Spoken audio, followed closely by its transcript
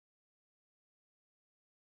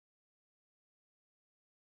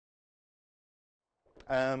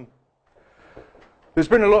There's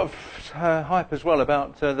been a lot of hype as well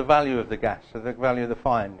about the value of the gas, the value of the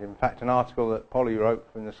find. In fact, an article that Polly wrote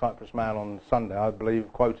in the Cyprus Mail on Sunday, I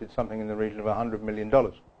believe, quoted something in the region of $100 million,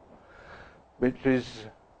 which is,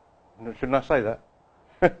 shouldn't I say that?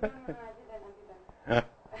 No,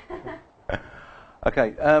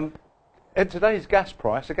 Okay. At today's gas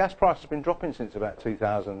price, the gas price has been dropping since about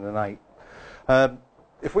 2008.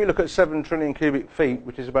 If we look at 7 trillion cubic feet,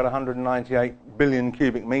 which is about 198 billion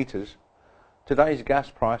cubic metres, today's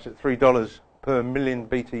gas price at $3 per million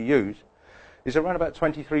BTUs is around about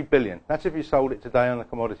 23 billion. That's if you sold it today on the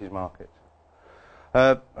commodities market.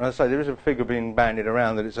 And I say there is a figure being bandied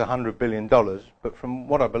around that it's $100 billion, but from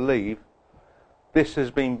what I believe, this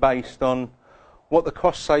has been based on what the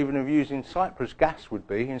cost saving of using Cyprus gas would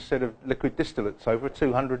be instead of liquid distillates over a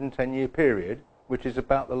 210-year period, which is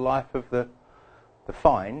about the life of the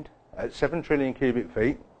find at 7 trillion cubic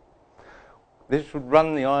feet. This would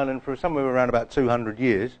run the island for somewhere around about 200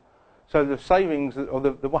 years. So the savings, or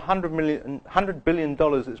the $100 billion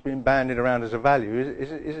that's been bandied around as a value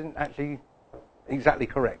isn't actually exactly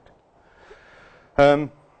correct.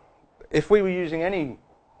 If we were using any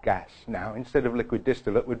gas now instead of liquid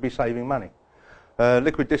distillate, we'd be saving money.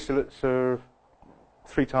 Liquid distillates are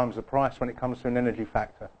 3 times the price when it comes to an energy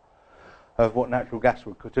factor of what natural gas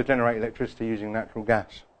would to generate electricity using natural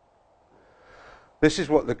gas. This is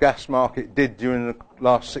what the gas market did during the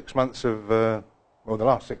last 6 months of, the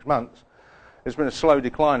last 6 months. There's been a slow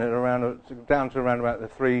decline at down to around about the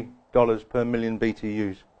 $3 per million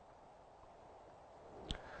BTUs.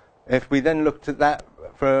 If we then looked at that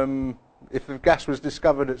from, if the gas was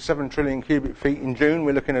discovered at 7 trillion cubic feet in June,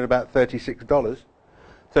 we're looking at about $36,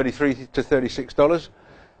 $33 to $36.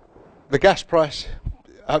 The gas price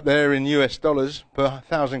up there in US dollars per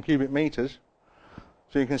 1,000 cubic metres.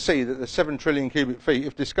 So you can see that the 7 trillion cubic feet,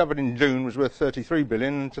 if discovered in June, was worth 33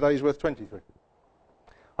 billion, and today's worth 23.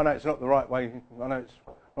 I know it's not the right way. I know it's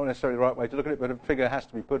not necessarily the right way to look at it, but a figure has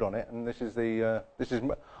to be put on it, and this is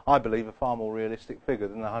I believe, a far more realistic figure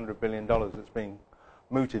than the $100 billion that's being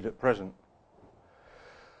mooted at present.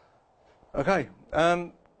 Okay.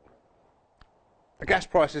 The gas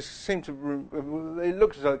prices seem to, it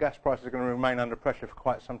looks as though the gas prices are going to remain under pressure for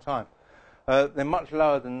quite some time. They're much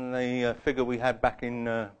lower than the figure we had back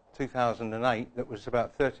in 2008, that was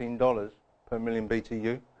about $13 per million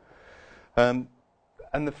BTU.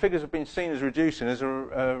 And the figures have been seen as reducing as a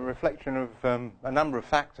reflection of a number of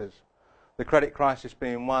factors. The credit crisis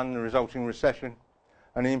being one, the resulting recession,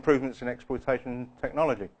 and the improvements in exploitation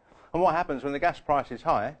technology. And what happens when the gas price is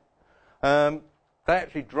high? They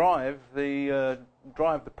actually drive the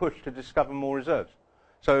push to discover more reserves.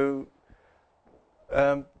 So,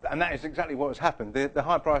 and that is exactly what has happened. The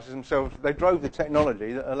high prices themselves, they drove the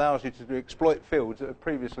technology that allows you to exploit fields that have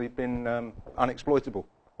previously been unexploitable,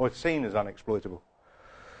 or seen as unexploitable.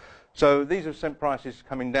 So these have sent prices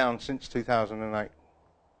coming down since 2008.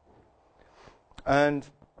 And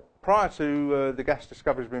prior to the gas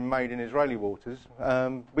discoveries being made in Israeli waters,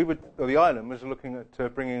 the island was looking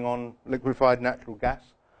at bringing on liquefied natural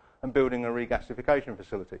gas and building a regasification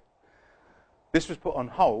facility. This was put on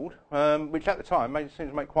hold, which at the time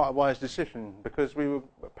seemed to make quite a wise decision, because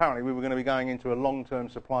apparently we were going to be going into a long-term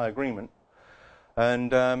supply agreement,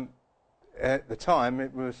 and at the time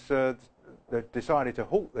it was they decided to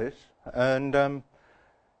halt this, and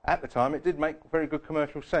at the time it did make very good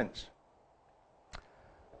commercial sense.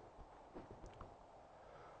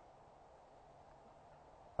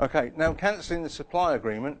 Okay, now cancelling the supply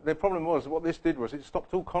agreement, the problem was what this did was it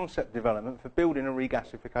stopped all concept development for building a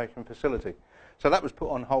regasification facility. So that was put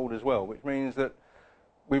on hold as well, which means that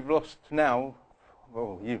we've lost now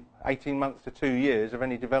 18 months to 2 years of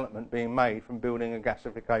any development being made from building a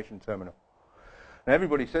gasification terminal. Now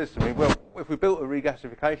everybody says to me, well, if we built a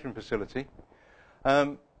regasification facility,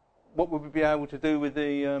 what would we be able to do with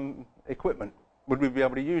the equipment? Would we be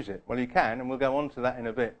able to use it? Well, you can, and we'll go on to that in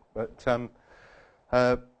a bit. But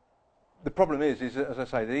the problem is that, as I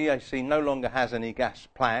say, the EAC no longer has any gas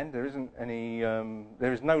planned. There isn't any.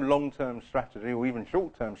 There is no long-term strategy or even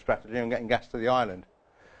short-term strategy on getting gas to the island.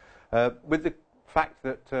 With the fact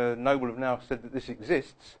that Noble have now said that this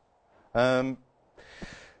exists, I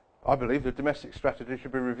believe the domestic strategy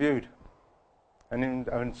should be reviewed,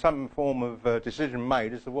 and some form of decision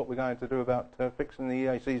made as to what we're going to do about fixing the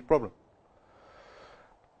EAC's problem.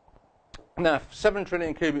 Now, 7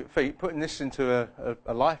 trillion cubic feet, putting this into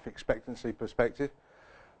a life expectancy perspective,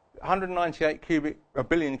 198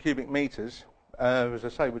 billion cubic metres, as I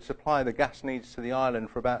say, would supply the gas needs to the island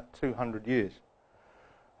for about 200 years.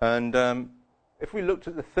 And if we looked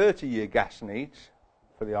at the 30-year gas needs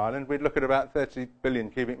for the island, we'd look at about 30 billion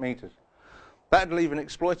cubic metres. That would leave an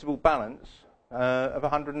exploitable balance of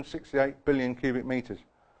 168 billion cubic metres.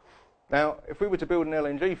 Now, if we were to build an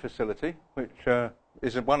LNG facility, which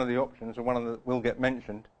is one of the options and one of the will get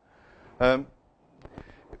mentioned,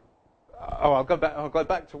 I'll go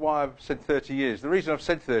back to why I've said 30 years. The reason I've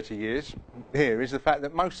said 30 years here is the fact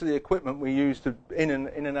that most of the equipment we use in an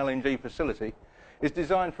LNG facility is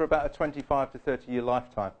designed for about a 25 to 30 year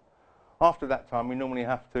lifetime. After that time, we normally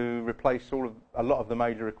have to replace a lot of the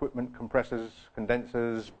major equipment, compressors,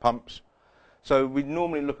 condensers, pumps. So we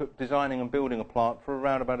normally look at designing and building a plant for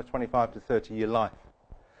around about a 25 to 30 year life.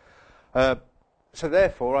 So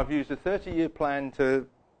therefore, I've used a 30-year plan to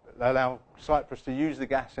allow Cyprus to use the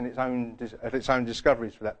gas at its own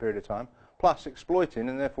discoveries for that period of time, plus exploiting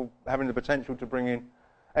and therefore having the potential to bring in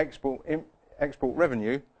export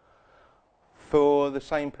revenue for the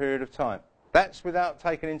same period of time. That's without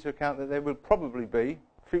taking into account that there will probably be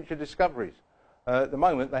future discoveries. At the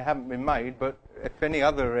moment, they haven't been made, but if any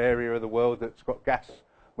other area of the world that's got gas,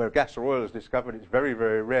 where gas or oil is discovered, it's very,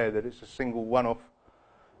 very rare that it's a single one-off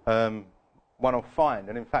find.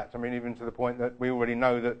 And in fact, I mean, even to the point that we already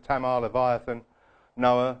know that Tamar, Leviathan,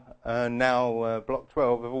 Noah, and now Block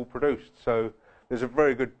 12 have all produced. So there's a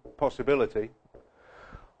very good possibility.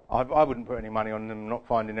 I wouldn't put any money on them not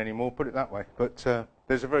finding any more, put it that way. But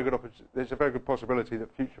there's a very good possibility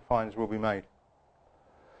that future finds will be made.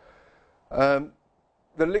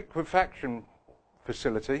 The liquefaction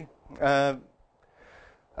facility,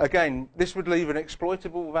 again, this would leave an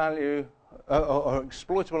exploitable value or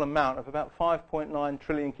exploitable amount of about 5.9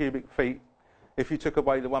 trillion cubic feet if you took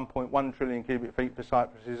away the 1.1 trillion cubic feet for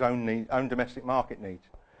Cyprus's own domestic market needs.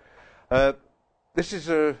 This is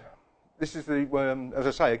the as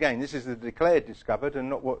I say again, this is the declared discovered and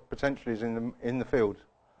not what potentially is in the field.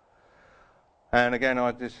 And again,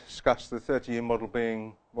 I discussed the 30-year model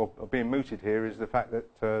being mooted here is the fact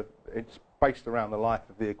that it's based around the life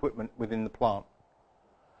of the equipment within the plant.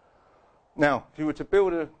 Now, if you were to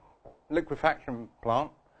build a liquefaction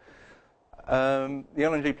plant, the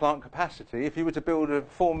LNG plant capacity, if you were to build a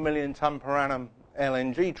 4 million tonne per annum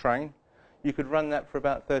LNG train, you could run that for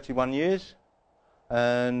about 31 years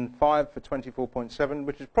and 5 for 24.7,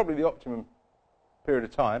 which is probably the optimum period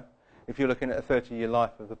of time if you're looking at a 30-year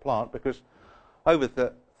life of the plant, because over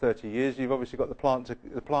 30 years, you've obviously got the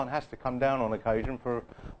plant has to come down on occasion for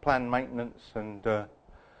planned maintenance and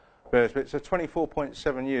various bits. So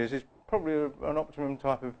 24.7 years is probably an optimum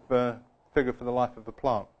type of figure for the life of the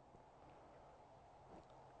plant.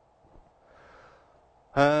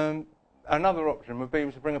 Another option would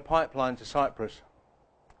be to bring a pipeline to Cyprus.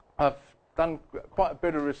 I've done quite a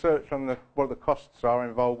bit of research on what the costs are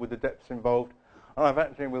involved with the depths involved. And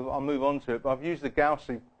I'll move on to it, but I've used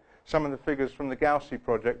some of the figures from the Gauci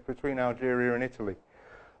project between Algeria and Italy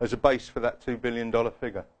as a base for that $2 billion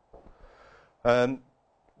figure.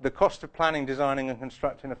 The cost of planning, designing and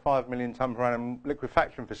constructing a 5 million tonne per annum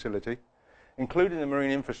liquefaction facility, including the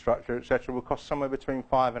marine infrastructure, etc., will cost somewhere between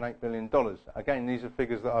 $5 and $8 billion. Again, these are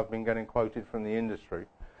figures that I've been getting quoted from the industry.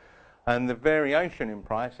 And the variation in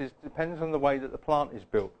price depends on the way that the plant is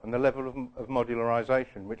built and the level of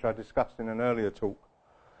modularisation, which I discussed in an earlier talk.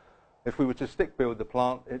 If we were to stick build the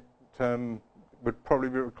plant, it would probably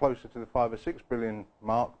be closer to the 5 or 6 billion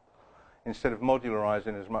mark instead of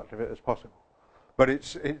modularising as much of it as possible. But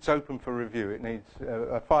it's open for review. It needs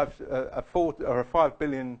a 5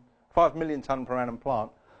 million tonne per annum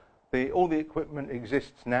plant. All the equipment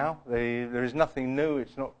exists now. There is nothing new.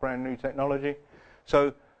 It's not brand new technology.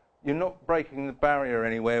 So you're not breaking the barrier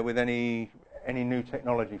anywhere with any new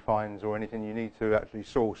technology finds or anything you need to actually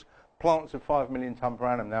source. Plants of 5 million tonne per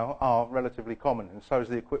annum now are relatively common, and so is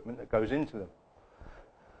the equipment that goes into them.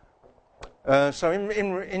 So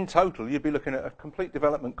in total, you'd be looking at a complete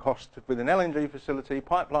development cost with an LNG facility,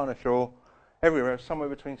 pipeline ashore, everywhere, somewhere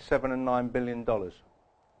between $7 and $9 billion.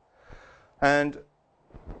 And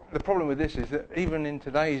the problem with this is that even in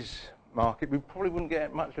today's market, we probably wouldn't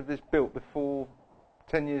get much of this built before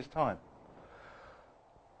 10 years' time.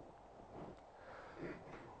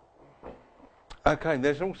 Okay,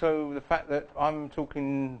 there's also the fact that I've talked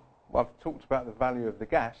about the value of the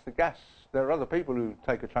gas. The gas, there are other people who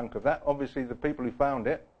take a chunk of that. Obviously, the people who found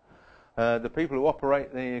it, the people who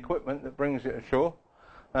operate the equipment that brings it ashore,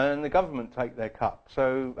 and the government take their cut,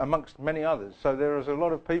 so amongst many others. So there is a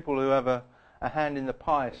lot of people who have a hand in the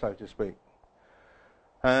pie, so to speak.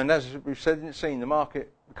 And as we've seen, the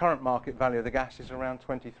current market value of the gas is around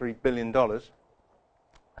 $23 billion.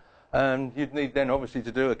 And you'd need then obviously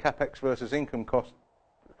to do a capex versus income cost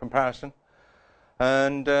comparison.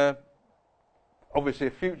 And obviously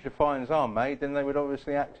if future finds are made, then they would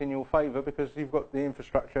obviously act in your favour because you've got the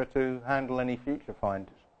infrastructure to handle any future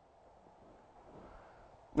finds.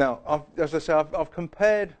 Now, as I say, I've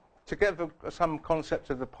compared, to get some concept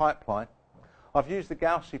of the pipeline, I've used the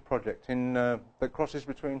Gaussy project that crosses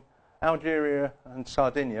between Algeria and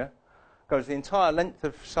Sardinia, goes the entire length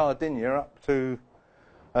of Sardinia up to,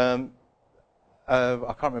 I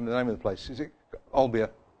can't remember the name of the place, is it Olbia?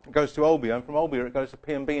 It goes to Olbia, and from Olbia it goes to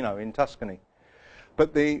Piombino in Tuscany.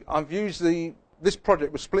 But I've used this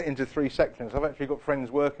project was split into 3 sections. I've actually got friends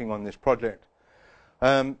working on this project.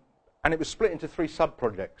 And it was split into 3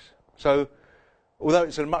 sub-projects. So, although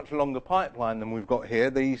it's a much longer pipeline than we've got here,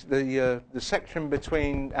 the section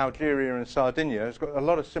between Algeria and Sardinia has got a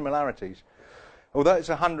lot of similarities. Although it's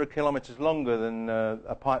 100 kilometres longer than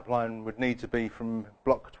a pipeline would need to be from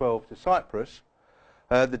Block 12 to Cyprus,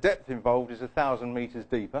 the depth involved is 1,000 metres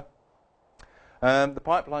deeper. The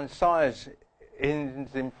pipeline size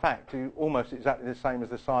is, in fact, almost exactly the same as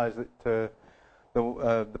the size that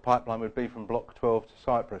the pipeline would be from Block 12 to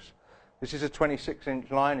Cyprus. This is a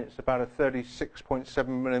 26-inch line. It's about a 36.7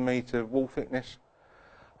 millimetre wall thickness,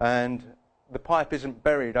 and the pipe isn't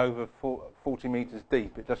buried over 40 metres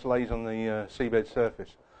deep. It just lays on the seabed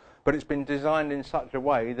surface. But it's been designed in such a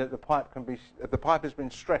way that the pipe has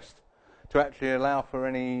been stressed to actually allow for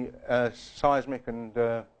any seismic and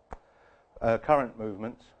current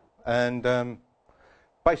movements, and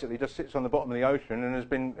basically just sits on the bottom of the ocean and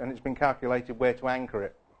it's been calculated where to anchor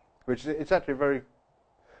it, which it's actually very,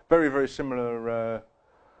 very similar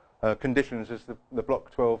conditions as the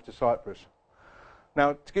Block 12 to Cyprus.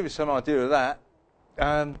 Now, to give you some idea of that,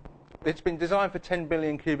 it's been designed for 10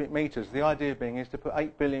 billion cubic metres. The idea being is to put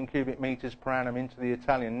 8 billion cubic metres per annum into the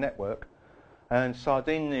Italian network, and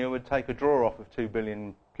Sardinia would take a draw off of 2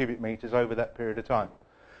 billion cubic metres over that period of time.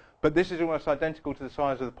 But this is almost identical to the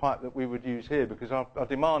size of the pipe that we would use here, because our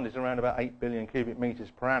demand is around about 8 billion cubic metres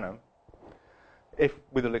per annum,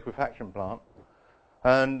 with a liquefaction plant.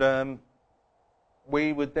 And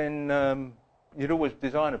we would then, you'd always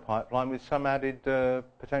design a pipeline with some added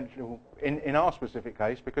potential, in our specific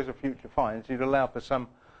case, because of future finds, you'd allow for some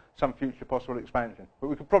future possible expansion. But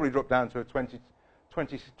we could probably drop down to a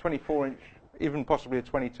 24-inch, even possibly a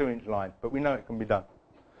 22-inch line, but we know it can be done.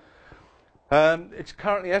 It's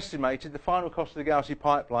currently estimated the final cost of the Gaussy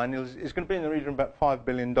pipeline is going to be in the region of about $5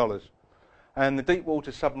 billion. And the deep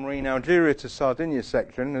water submarine Algeria to Sardinia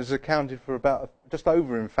section has accounted for about, just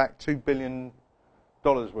over in fact, $2 billion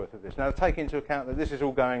worth of this. Now, take into account that this is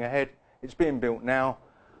all going ahead, it's being built now,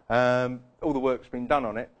 all the work's been done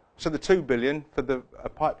on it. So the $2 billion for a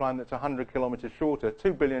pipeline that's 100 kilometres shorter,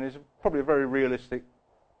 $2 billion is probably a very realistic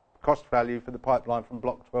cost value for the pipeline from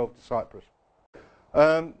Block 12 to Cyprus.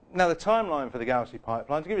 Now, the timeline for the Gaussy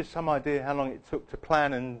pipeline, to give you some idea how long it took to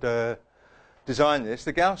plan and design this,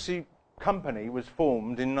 the Gaussy company was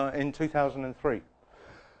formed in 2003.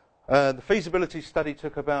 The feasibility study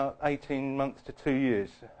took about 18 months to 2 years,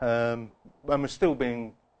 and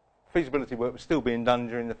feasibility work was still being done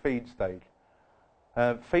during the FEED stage.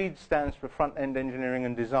 FEED stands for Front-End Engineering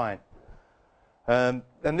and Design. And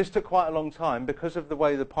this took quite a long time because of the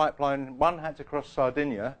way the pipeline, one, had to cross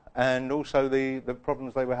Sardinia, and also the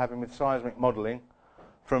problems they were having with seismic modelling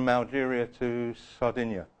from Algeria to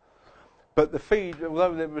Sardinia. But the FEED,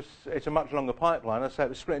 although it's a much longer pipeline, I say it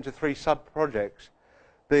was split into 3 sub-projects.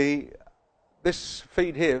 This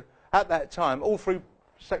FEED here, at that time, all 3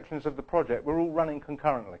 sections of the project were all running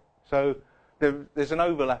concurrently. So there's an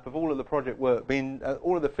overlap of all of the project work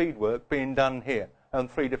all of the FEED work being done here on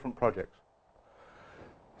 3 different projects.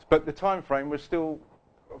 But the time frame was still,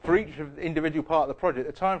 for each individual part of the project,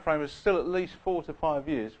 the time frame was still at least 4 to 5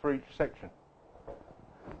 years for each section.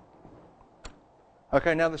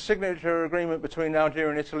 Okay, now the signature agreement between Algeria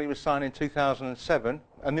and Italy was signed in 2007,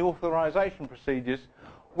 and the authorisation procedures,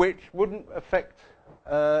 which wouldn't affect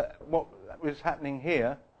what was happening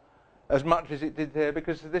here as much as it did there,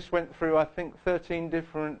 because this went through, I think, 13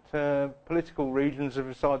 different political regions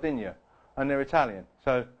of Sardinia, and they're Italian.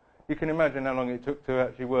 So you can imagine how long it took to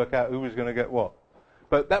actually work out who was going to get what.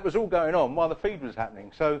 But that was all going on while the FEED was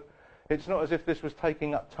happening. So it's not as if this was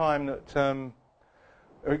taking up time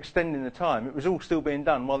or extending the time. It was all still being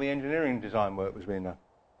done while the engineering design work was being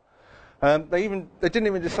done. They didn't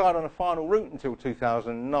even decide on a final route until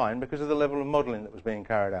 2009 because of the level of modelling that was being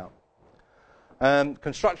carried out.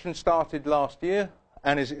 Construction started last year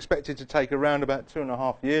and is expected to take around about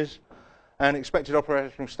 2.5 years, and expected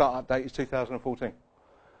operational start-up date is 2014.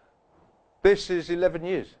 This is 11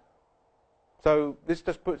 years. So this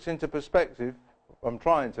just puts into perspective, what I'm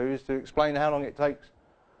trying to, is to explain how long it takes,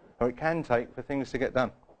 or it can take, for things to get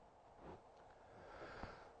done.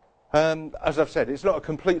 As I've said, it's not a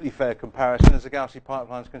completely fair comparison, as the Gaussy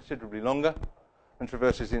pipeline is considerably longer and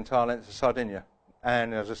traverses the entire length of Sardinia.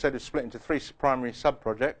 and as I said, it's split into 3 primary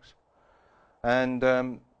sub-projects. And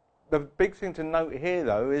the big thing to note here,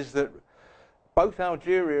 though, is that both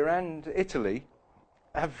Algeria and Italy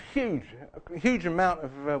have a huge amount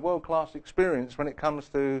of world-class experience when it comes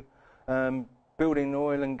to building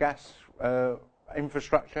oil and gas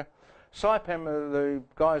infrastructure. Cyprus are the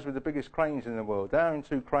guys with the biggest cranes in the world. They own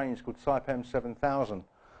 2 cranes called Cyprus 7000.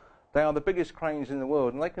 They are the biggest cranes in the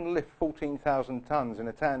world, and they can lift 14,000 tons in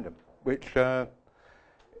a tandem, which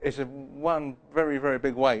is one very, very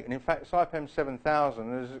big weight. And in fact, Cyprus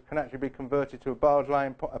 7000 can actually be converted to a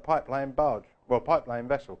pipeline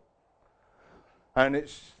vessel. And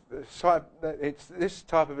it's this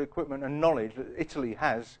type of equipment and knowledge that Italy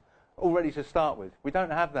has already to start with. We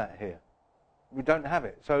don't have that here. We don't have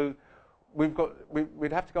it. So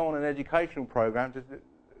we'd have to go on an educational program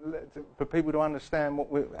for people to understand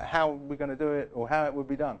how we're going to do it or how it would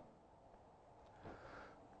be done.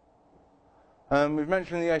 We've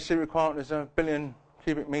mentioned the AC requirement is 1 billion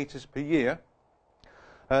cubic metres per year.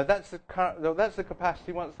 That's the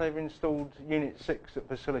capacity once they've installed Unit 6 at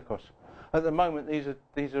Basilikos. At the moment,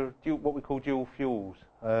 these are what we call dual fuels.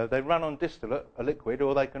 They run on distillate, a liquid,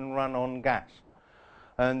 or they can run on gas.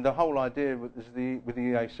 And the whole idea with the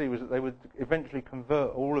EAC was that they would eventually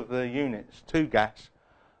convert all of the units to gas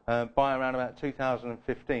by around about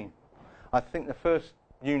 2015. I think the first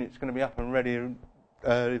unit's going to be up and ready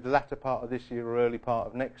the latter part of this year or early part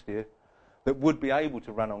of next year that would be able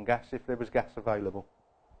to run on gas if there was gas available.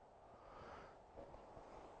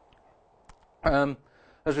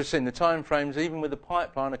 As we've seen, the time frames, even with the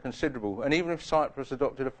pipeline, are considerable. And even if Cyprus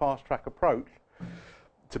adopted a fast-track approach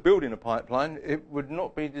to building a pipeline, it would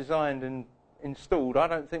not be designed and installed, I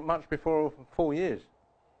don't think, much before 4 years.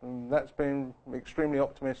 And that's been extremely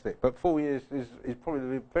optimistic. But 4 years is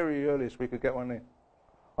probably the very earliest we could get one in.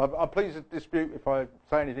 I'm pleased to dispute if I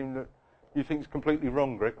say anything that you think is completely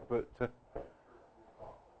wrong, Greg, but...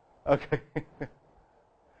 okay.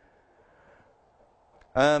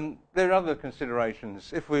 There are other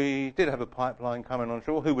considerations. If we did have a pipeline coming on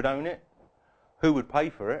shore, who would own it? Who would pay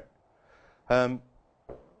for it?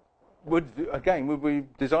 Would we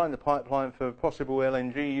design the pipeline for possible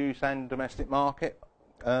LNG use and domestic market?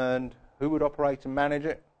 And who would operate and manage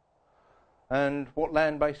it? And what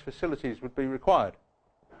land-based facilities would be required?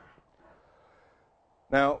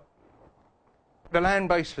 Now, the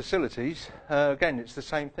land-based facilities, again, it's the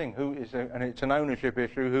same thing. And it's an ownership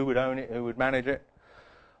issue. Who would own it? Who would manage it?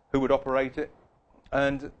 Who would operate it?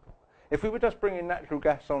 And if we were just bringing natural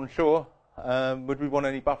gas on shore, would we want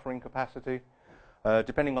any buffering capacity?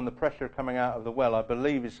 Depending on the pressure coming out of the well, I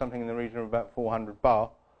believe is something in the region of about 400 bar.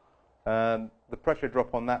 The pressure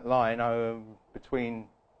drop on that line between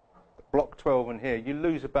block 12 and here, you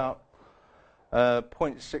lose about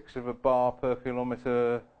 0.6 of a bar per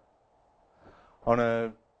kilometre on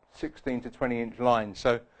a 16 to 20 inch line.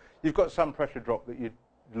 So you've got some pressure drop that you'd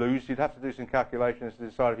lose. You'd have to do some calculations to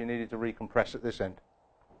decide if you needed to recompress at this end.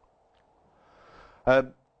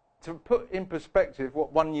 To put in perspective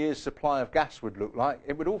what 1 year's supply of gas would look like,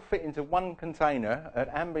 it would all fit into one container at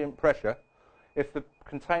ambient pressure if the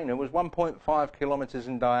container was 1.5 kilometres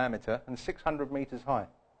in diameter and 600 metres high.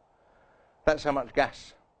 That's how much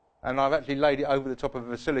gas. And I've actually laid it over the top of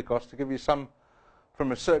Basilikos to give you some,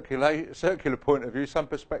 from a circular point of view, some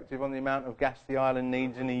perspective on the amount of gas the island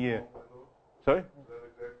needs in a year. Sorry?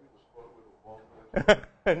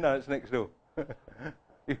 No, it's next door.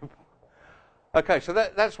 Okay, so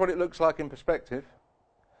that's what it looks like in perspective.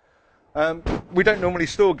 We don't normally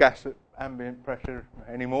store gas at ambient pressure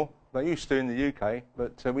anymore. They used to in the UK,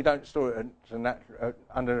 but we don't store it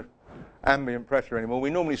under ambient pressure anymore. We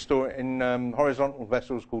normally store it in horizontal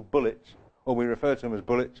vessels called bullets, or we refer to them as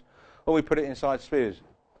bullets, or we put it inside spheres,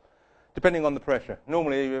 depending on the pressure.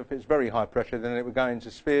 Normally, if it's very high pressure, then it would go into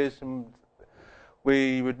spheres, and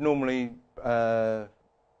we would normally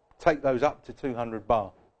take those up to 200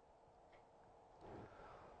 bar.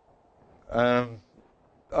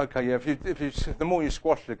 Okay, yeah. The more you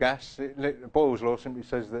squash the gas, Boyle's law simply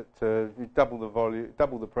says that you double the volume,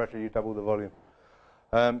 double the pressure, you double the volume.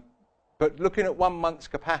 But looking at 1 month's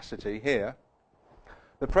capacity here,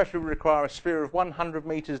 the pressure would require a sphere of 100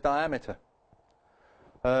 metres diameter.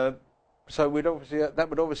 So that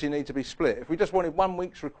would obviously need to be split. If we just wanted 1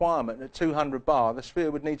 week's requirement at 200 bar, the sphere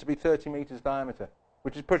would need to be 30 metres diameter,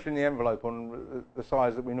 which is pushing the envelope on the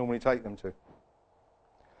size that we normally take them to.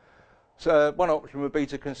 So one option would be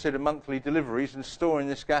to consider monthly deliveries and storing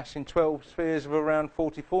this gas in 12 spheres of around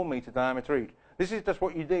 44 metre diameter each. This is just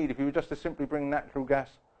what you need if you were just to simply bring natural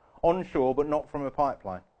gas onshore but not from a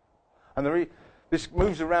pipeline. And This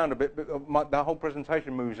moves around a bit, but the whole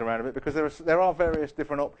presentation moves around a bit because there are various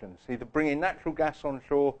different options. Either bringing natural gas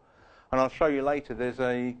onshore, and I'll show you later, there's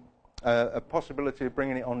a possibility of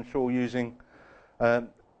bringing it onshore using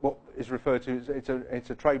what is referred to, it's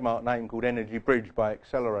a trademark name called Energy Bridge by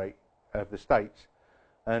Accelerate of the States.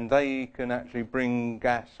 And they can actually bring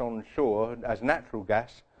gas onshore as natural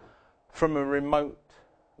gas from a remote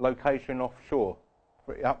location offshore.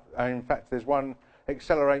 In fact, there's one,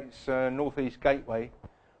 Accelerate's Northeast Gateway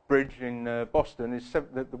Bridge in Boston, is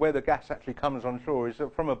where the gas actually comes onshore is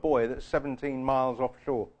from a buoy that's 17 miles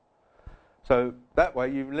offshore. So that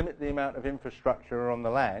way you limit the amount of infrastructure on the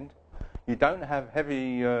land. You don't have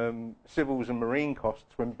heavy civils and marine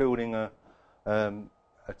costs when building a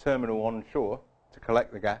terminal onshore to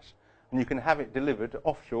collect the gas, and you can have it delivered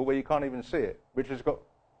offshore where you can't even see it, which has got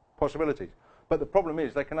possibilities. But the problem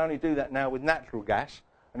is they can only do that now with natural gas,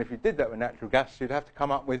 and if you did that with natural gas, you'd have to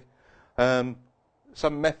come up with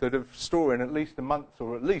some method of storing at least a month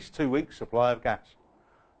or at least 2 weeks supply of gas.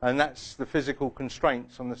 And that's the physical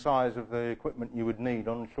constraints on the size of the equipment you would need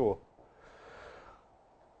onshore.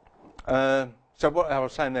 So what I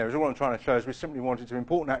was saying there is all I'm trying to show is we simply wanted to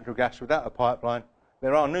import natural gas without a pipeline.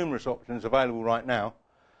 There are numerous options available right now,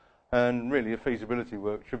 and really a feasibility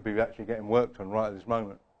work should be actually getting worked on right at this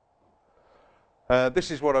moment. This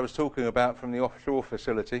is what I was talking about from the offshore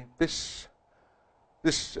facility. This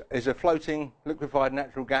is a floating liquefied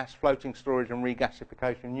natural gas floating storage and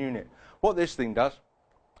regasification unit. What this thing does,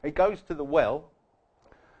 it goes to the well,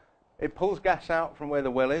 it pulls gas out from where the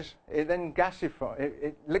well is, it then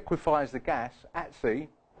it liquefies the gas at sea,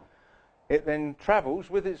 it then travels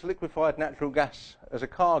with its liquefied natural gas as a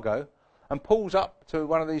cargo and pulls up to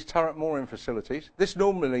one of these turret mooring facilities. This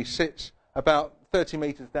normally sits about 30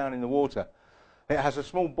 metres down in the water. It has a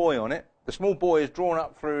small buoy on it. The small buoy is drawn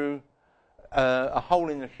up through a hole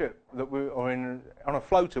in the ship that on a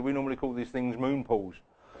floater we normally call these things moon pools.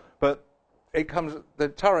 But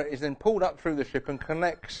the turret is then pulled up through the ship and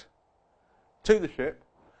connects to the ship,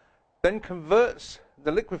 then converts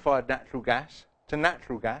the liquefied natural gas to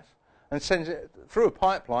natural gas and sends it through a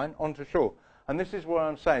pipeline onto shore. And this is what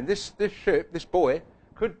I'm saying. This ship, this buoy,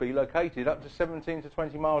 could be located up to 17 to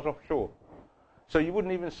 20 miles offshore. So you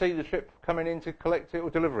wouldn't even see the ship coming in to collect it or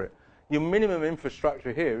deliver it. Your minimum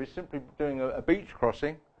infrastructure here is simply doing a beach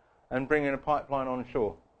crossing and bringing a pipeline on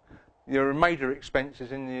shore. Your major expenses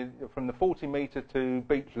from the 40 metre to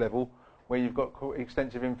beach level where you've got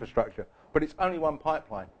extensive infrastructure. But it's only one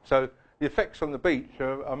pipeline, so the effects on the beach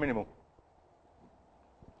are minimal.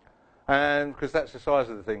 And because that's the size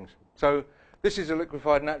of the things. So this is a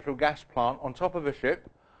liquefied natural gas plant on top of a ship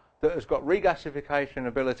that has got regasification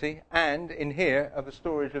ability, and in here are the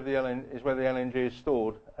storage of the LNG, is where the LNG is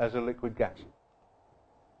stored as a liquid gas.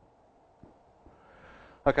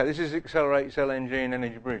 Okay, this is Accelerate's LNG and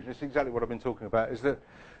Energy Bridge. This is exactly what I've been talking about, is that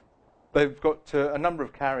they've got a number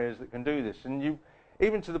of carriers that can do this, and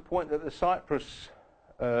even to the point that the Cyprus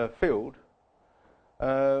field,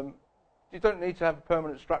 you don't need to have a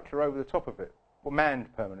permanent structure over the top of it, or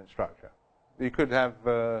manned permanent structure. You could have,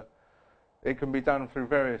 it can be done through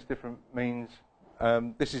various different means.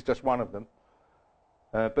 This is just one of them.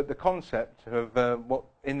 But the concept of what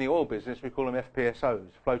in the oil business we call them FPSOs,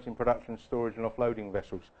 floating production, storage and offloading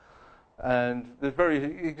vessels. And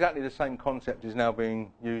exactly the same concept is now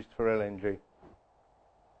being used for LNG.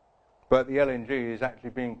 But the LNG is actually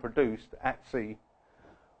being produced at sea.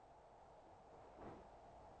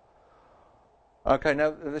 Okay,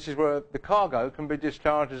 now this is where the cargo can be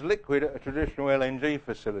discharged as liquid at a traditional LNG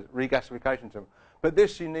facility, regasification terminal. But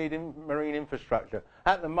this you need in marine infrastructure.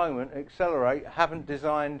 At the moment, Accelerate haven't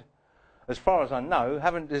designed, as far as I know,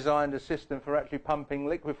 haven't designed a system for actually pumping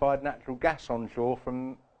liquefied natural gas onshore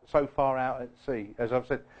from so far out at sea. As I've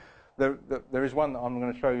said, there is one that I'm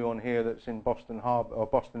going to show you on here that's in Boston Harbour or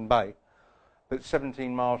Boston Bay, that's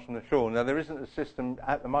 17 miles from the shore. Now there isn't a system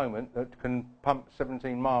at the moment that can pump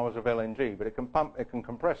 17 miles of LNG, but it can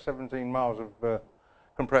compress 17 miles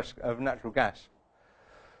of natural gas.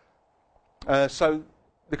 So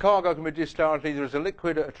the cargo can be discharged either as a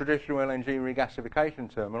liquid at a traditional LNG regasification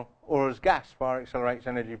terminal or as gas via Accelerate's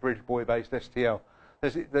Energy Bridge buoy-based STL. The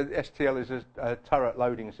STL is a turret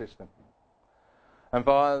loading system, and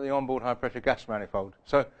via the onboard high-pressure gas manifold.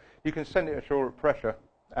 So you can send it ashore at pressure,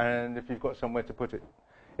 and if you've got somewhere to put it.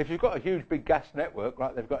 If you've got a huge big gas network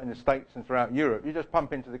like they've got in the States and throughout Europe, you just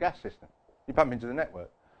pump into the gas system. You pump into the network.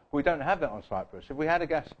 We don't have that on Cyprus. If we had a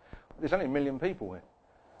gas, there's only 1 million people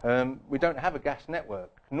here. We don't have a gas network.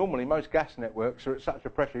 Normally most gas networks are at such a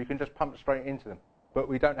pressure you can just pump straight into them, but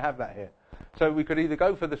we don't have that here. So we could either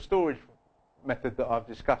go for the storage method that I've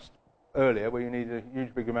discussed earlier, where you need a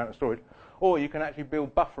huge big amount of storage, or you can actually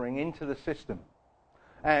build buffering into the system.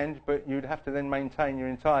 But you'd have to then maintain your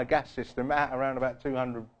entire gas system at around about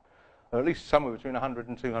 200, or at least somewhere between 100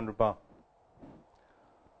 and 200 bar.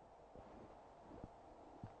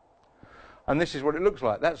 And this is what it looks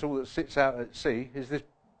like. That's all that sits out at sea, is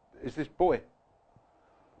this buoy.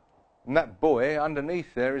 And that buoy,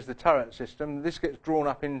 underneath there, is the turret system. This gets drawn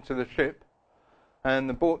up into the ship, and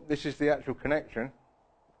this is the actual connection.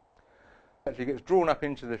 Actually gets drawn up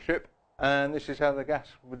into the ship, and this is how the gas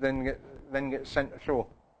would then get sent ashore.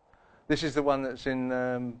 This is the one that's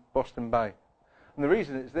in Boston Bay. And the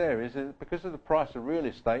reason it's there is because of the price of real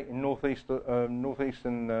estate in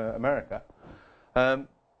northeastern America.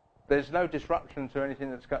 There's no disruption to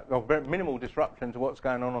anything that's or very minimal disruption to what's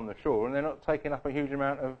going on the shore, and they're not taking up a huge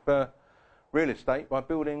amount of real estate by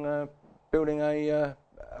building a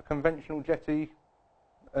conventional jetty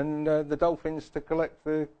and the dolphins to collect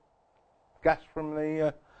the gas from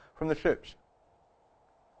the ships.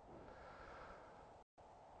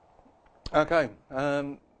 Okay,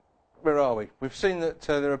 where are we? We've seen that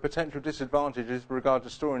there are potential disadvantages with regard to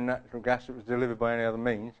storing natural gas that was delivered by any other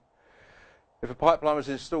means. If a pipeline was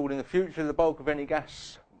installed in the future, the bulk of any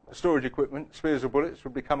gas storage equipment, spears or bullets,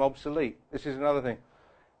 would become obsolete. This is another thing.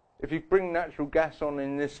 If you bring natural gas on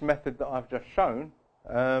in this method that I've just shown,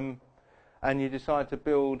 and you decide to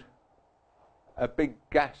build a big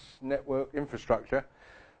gas network infrastructure,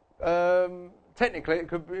 technically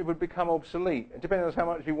it would become obsolete, depending on how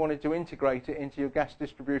much you wanted to integrate it into your gas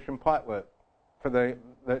distribution pipework for the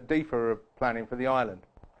DEFA planning for the island.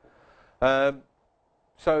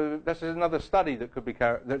 So this is another study that could be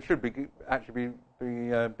that should be actually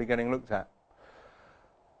be getting looked at.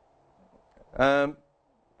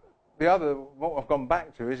 What I've gone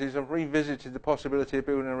back to is I've revisited the possibility of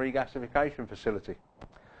building a regasification facility.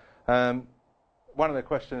 One of the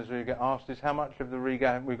questions we get asked is how much of the we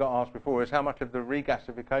got asked before is how much of the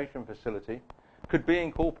regasification facility could be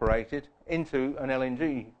incorporated into an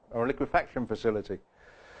LNG or a liquefaction facility.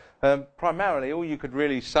 Primarily, all you could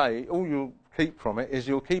really say, all you'll keep from it is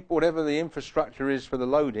you'll keep whatever the infrastructure is for the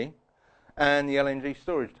loading and the LNG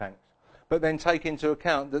storage tanks. But then take into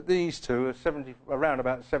account that these two are around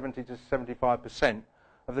about 70 to 75%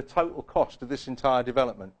 of the total cost of this entire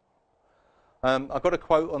development. I got a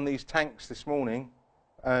quote on these tanks this morning,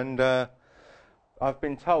 and I've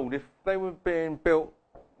been told if they were being built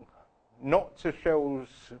not to Shell's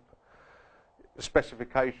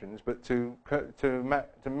specifications, but to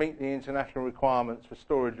meet the international requirements for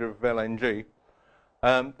storage of LNG,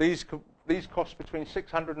 these cost between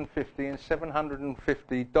 $650 and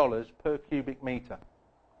 $750 per cubic metre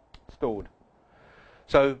stored.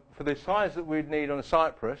 So for the size that we'd need on a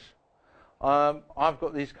Cyprus, I've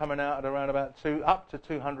got these coming out at around about up to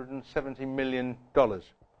 $270 million.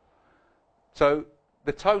 So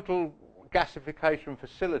the total regasification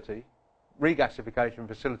facility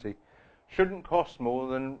shouldn't cost more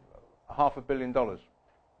than $500 million,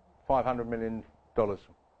 $500 million.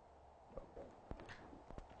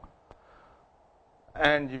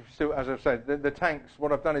 And you've still, as I've said, the tanks,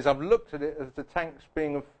 what I've done is I've looked at it as the tanks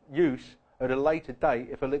being of use at a later date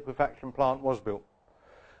if a liquefaction plant was built.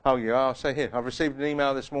 Oh yeah, I'll say here, I've received an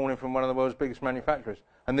email this morning from one of the world's biggest manufacturers,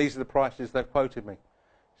 and these are the prices they've quoted me.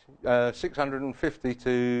 $650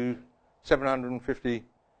 to $750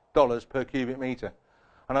 per cubic metre.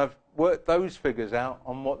 And I've worked those figures out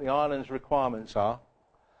on what the island's requirements are.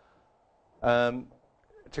 To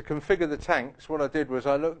configure the tanks, what I did was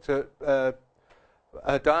I looked at a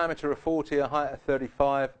diameter of 40, a height of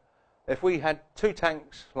 35. If we had two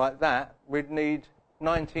tanks like that, we'd need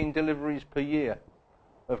 19 deliveries per year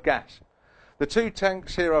of gas. The two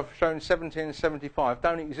tanks here I've shown 70 and 75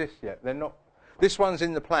 don't exist yet. They're not. This one's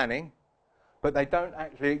in the planning, but they don't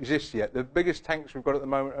actually exist yet. The biggest tanks we've got at the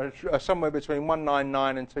moment are somewhere between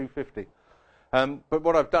 199 and 250. But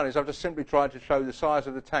what I've done is I've just simply tried to show the size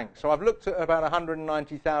of the tank. So I've looked at about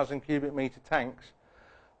 190,000 cubic metre tanks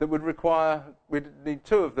that would require, we'd need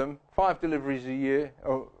two of them, 5 deliveries a year,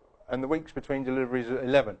 and the weeks between deliveries at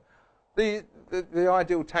 11. The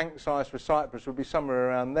ideal tank size for Cyprus would be somewhere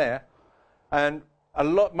around there. And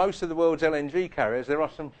most of the world's LNG carriers, there are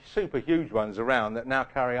some super huge ones around that now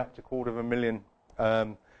carry up to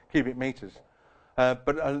 250,000 cubic metres. But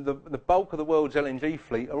the bulk of the world's LNG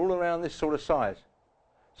fleet are all around this sort of size.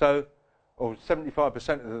 So, or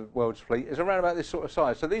 75% of the world's fleet is around about this sort of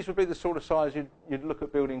size. So these would be the sort of size you'd look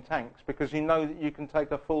at building tanks, because you know that you can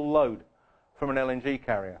take a full load from an LNG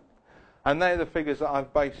carrier. And they're the figures that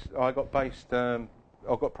I've got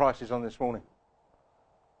prices on this morning.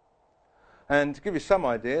 And to give you some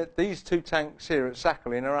idea, these two tanks here at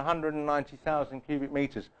Sakhalin are 190,000 cubic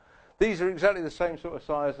metres. These are exactly the same sort of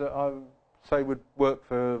size that I would say would work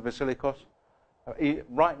for Vasilikos.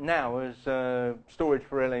 Right now as storage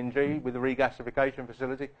for LNG with a regasification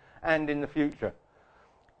facility, and in the future.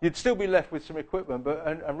 You'd still be left with some equipment, but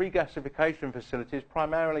a regasification facility is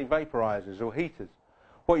primarily vaporizers or heaters.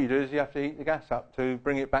 What you do is you have to heat the gas up to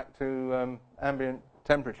bring it back to ambient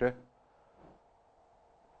temperature,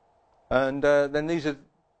 and then these are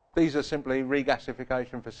simply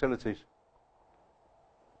regasification facilities.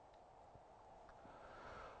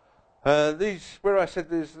 These, where I said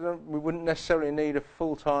we wouldn't necessarily need a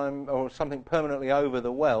full-time or something permanently over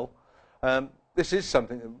the well. This is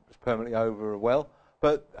something that's permanently over a well,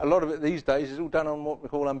 but a lot of it these days is all done on what we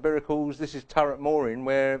call umbilicals. This is turret mooring,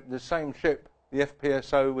 where the same ship, the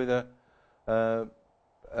FPSO with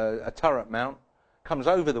a turret mount, comes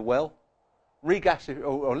over the well,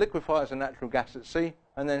 or liquefies the natural gas at sea,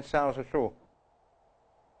 and then sails ashore.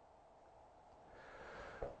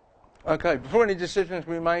 Okay, before any decisions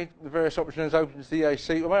we made, the various options open to the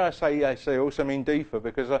EAC. When I say EAC, I also mean DEFA,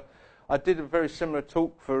 because I did a very similar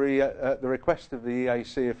talk for at the request of the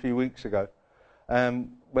EAC a few weeks ago,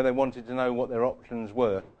 where they wanted to know what their options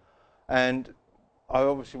were. And I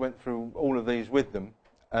obviously went through all of these with them.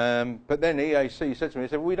 But then EAC said to me,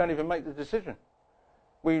 well, we don't even make the decision.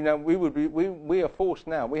 We are forced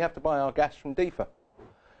now. We have to buy our gas from DEFA.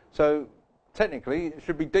 So technically, it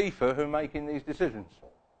should be DEFA who are making these decisions.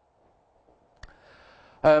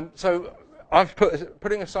 So I've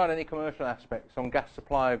putting aside any commercial aspects on gas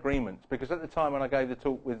supply agreements, because at the time when I gave the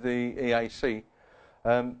talk with the EAC,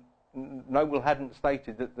 Noble hadn't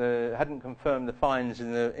stated that hadn't confirmed the fines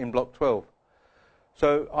in Block 12.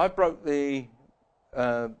 So I broke the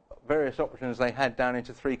various options they had down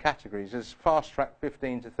into three categories as fast track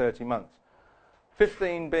 15 to 30 months.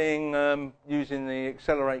 15 being using the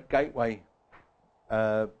Accelerate Gateway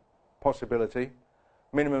possibility,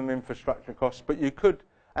 minimum infrastructure costs, but you could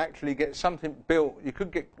actually get something built, you could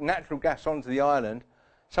get natural gas onto the island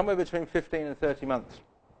somewhere between 15 and 30 months.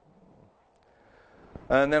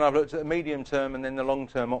 And then I've looked at the medium term and then the long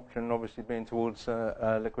term option obviously being towards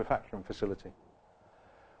a liquefaction facility.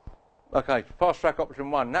 Okay, fast track option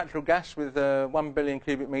 1, natural gas with 1 billion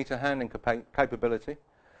cubic metre handling capability.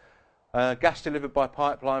 Gas delivered by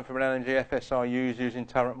pipeline from an LNG FSRUs using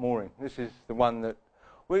turret mooring. This is the one that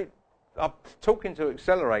I'm talking to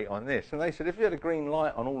Accelerate on this, and they said if you had a green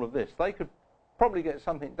light on all of this, they could probably get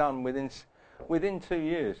something done within 2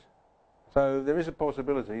 years. So there is a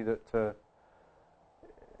possibility that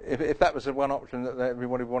if that was the one option that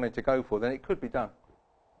everybody wanted to go for, then it could be done.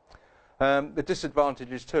 The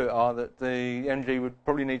disadvantages to it are that the LNG would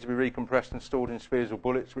probably need to be recompressed and stored in spheres or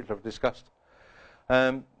bullets, which I've discussed.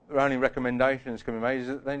 The only recommendations can be made is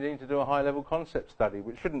that they need to do a high-level concept study,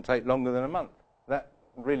 which shouldn't take longer than a month. That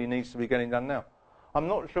really needs to be getting done now. I'm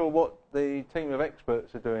not sure what the team of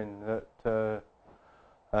experts are doing that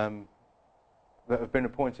have been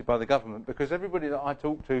appointed by the government, because everybody that I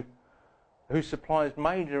talk to who supplies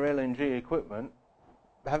major LNG equipment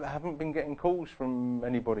haven't been getting calls from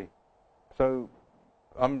anybody. So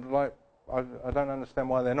I'm like, I don't understand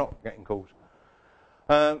why they're not getting calls.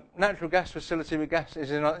 Natural gas facility with gas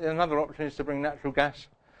is another option, is to bring natural gas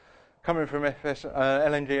coming from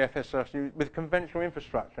LNG FSRU with conventional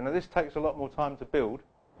infrastructure. Now this takes a lot more time to build.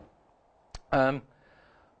 The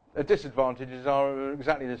disadvantages are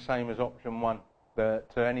exactly the same as option 1.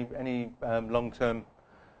 That any long-term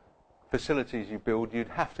facilities you build, you'd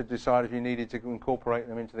have to decide if you needed to incorporate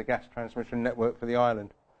them into the gas transmission network for the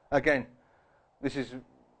island. Again, this is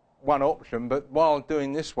one option, but while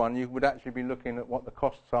doing this one, you would actually be looking at what the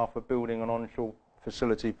costs are for building an onshore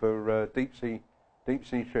facility for deep sea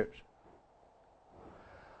ships.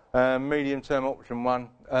 Medium-term option 1.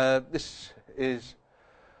 This is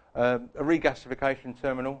a regasification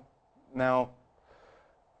terminal. Now,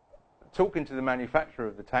 talking to the manufacturer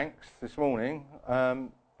of the tanks this morning,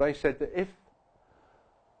 they said that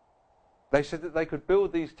they could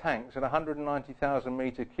build these tanks at 190,000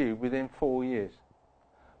 metre cube within 4 years.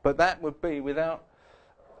 But that would be without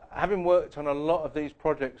having worked on a lot of these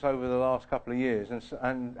projects over the last couple of years,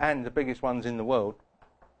 and the biggest ones in the world.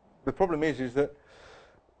 The problem is that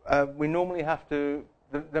we normally have to,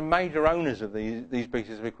 the major owners of these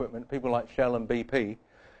pieces of equipment, people like Shell and BP,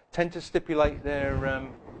 tend to stipulate their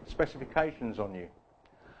specifications on you.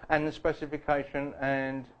 And the specification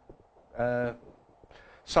and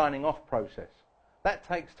signing off process. That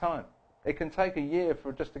takes time. It can take a year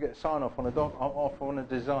just to get sign off on a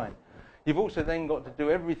design. You've also then got to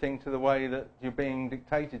do everything to the way that you're being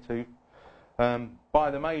dictated to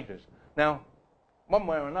by the majors. Now, one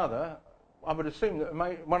way or another, I would assume that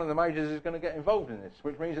one of the majors is going to get involved in this,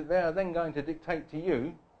 which means that they are then going to dictate to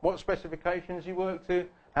you what specifications you work to,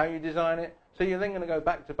 how you design it. So you're then going to go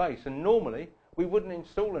back to base. And normally, we wouldn't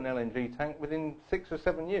install an LNG tank within 6 or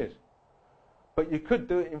 7 years. But you could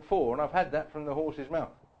do it in 4, and I've had that from the horse's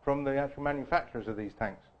mouth, from the actual manufacturers of these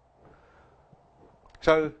tanks.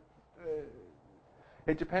 So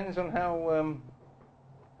it depends on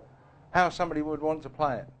how somebody would want to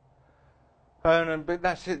play it. But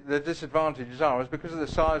that's it. The disadvantages are, is because of the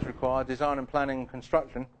size required, design and planning and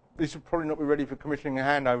construction, these will probably not be ready for commissioning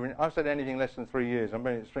and handover. I've said anything less than 3 years. I'm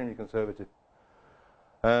being extremely conservative.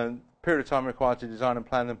 Period of time required to design and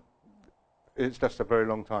plan them, it's just a very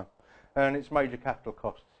long time. And it's major capital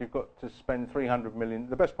costs. You've got to spend $300 million,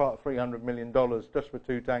 the best part of $300 million just for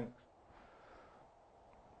 2 tanks.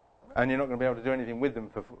 And you're not going to be able to do anything with them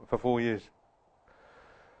for 4 years.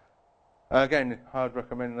 Again, I'd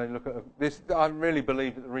recommend they look at this. I really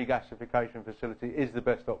believe that the regasification facility is the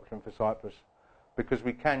best option for Cyprus, because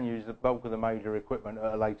we can use the bulk of the major equipment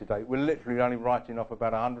at a later date. We're literally only writing off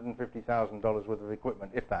about $150,000 worth of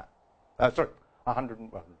equipment, if that. We're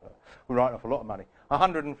writing off a lot of money.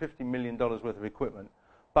 $150 million worth of equipment.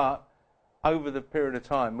 But over the period of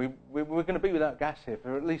time, we're going to be without gas here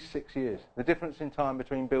for at least 6 years. The difference in time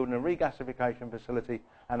between building a regasification facility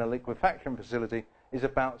and a liquefaction facility is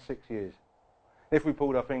about 6 years, if we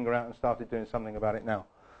pulled our finger out and started doing something about it now.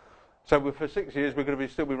 So for 6 years, we're going to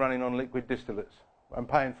still be running on liquid distillates and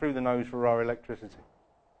paying through the nose for our electricity.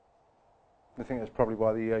 I think that's probably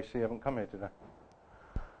why the EAC haven't come here today.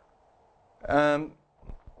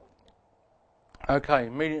 Okay,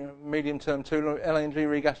 medium-term LNG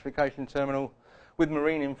regasification terminal with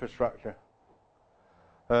marine infrastructure.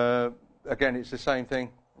 Again, it's the same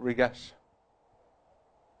thing, regas.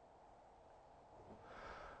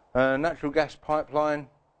 Natural gas pipeline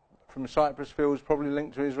from Cyprus fields, probably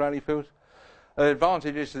linked to Israeli fields.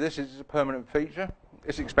 Advantages to this is it's a permanent feature.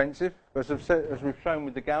 It's expensive. As we've shown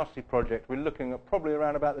with the Gaussy project, we're looking at probably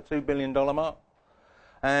around about the $2 billion mark.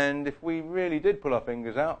 And if we really did pull our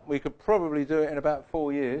fingers out, we could probably do it in about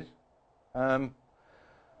 4 years.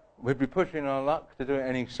 We'd be pushing our luck to do it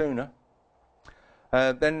any sooner.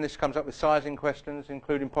 Then this comes up with sizing questions,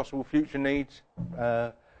 including possible future needs.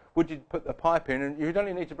 Would you put the pipe in? And you'd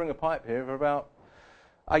only need to bring a pipe here of about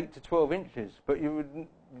 8 to 12 inches, but you would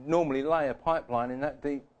normally lay a pipeline in that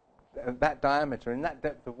deep, that diameter, in that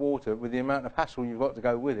depth of water, with the amount of hassle you've got to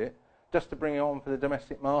go with it, just to bring it on for the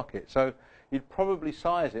domestic market. So you'd probably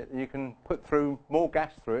size it that you can put through more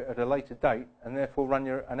gas through it at a later date, and therefore run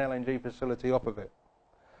an LNG facility off of it.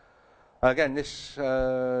 Again, this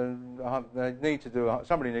they need to do.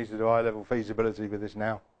 Somebody needs to do high-level feasibility with this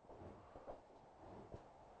now.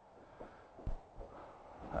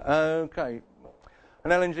 Okay,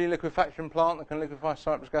 an LNG liquefaction plant that can liquefy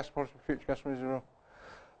Cyprus gas for future gas from Israel.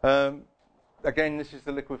 Again, this is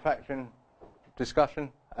the liquefaction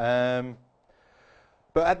discussion. But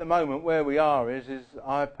at the moment, where we are is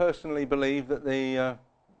I personally believe that the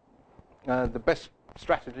best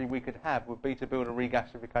strategy we could have would be to build a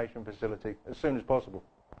regasification facility as soon as possible,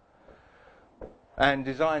 and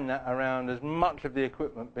design that around as much of the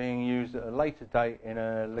equipment being used at a later date in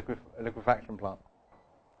a liquefaction plant.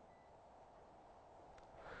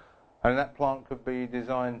 And that plant could be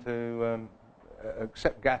designed to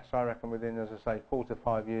accept gas, I reckon, within, as I say, 4 to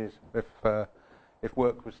 5 years, if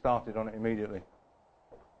work was started on it immediately.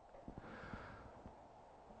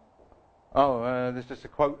 Oh, there's just a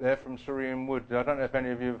quote there from Syrian Wood. I don't know if any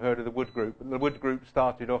of you have heard of the Wood Group. But the Wood Group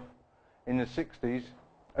started off in the 60s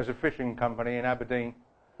as a fishing company in Aberdeen,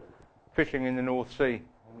 fishing in the North Sea.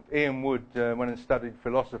 Ian Wood went and studied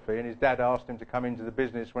philosophy, and his dad asked him to come into the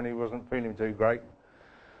business when he wasn't feeling too great.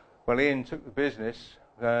 Well, Ian took the business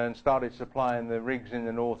and started supplying the rigs in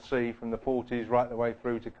the North Sea from the 40s right the way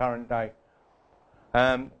through to current day.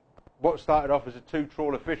 What started off as a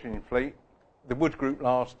 2-trawler fishing fleet, the Wood Group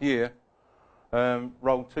last year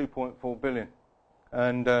rolled 2.4 billion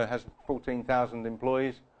and has 14,000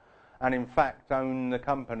 employees, and in fact own the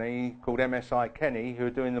company called MSI Kenny, who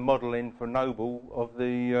are doing the modelling for Noble of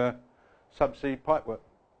the subsea pipework,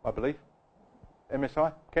 I believe.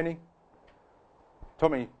 MSI Kenny?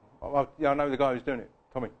 Tommy, yeah, I know the guy who's doing it.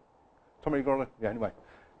 Tommy Groller. Yeah, anyway.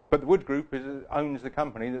 But the Wood Group owns the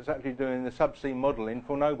company that's actually doing the subsea modelling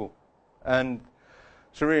for Noble. And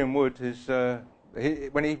Syrian Wood is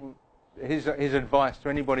his advice to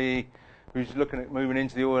anybody who's looking at moving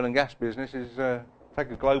into the oil and gas business is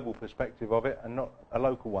take a global perspective of it and not a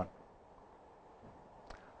local one.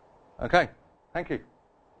 Okay, thank you.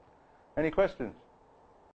 Any questions?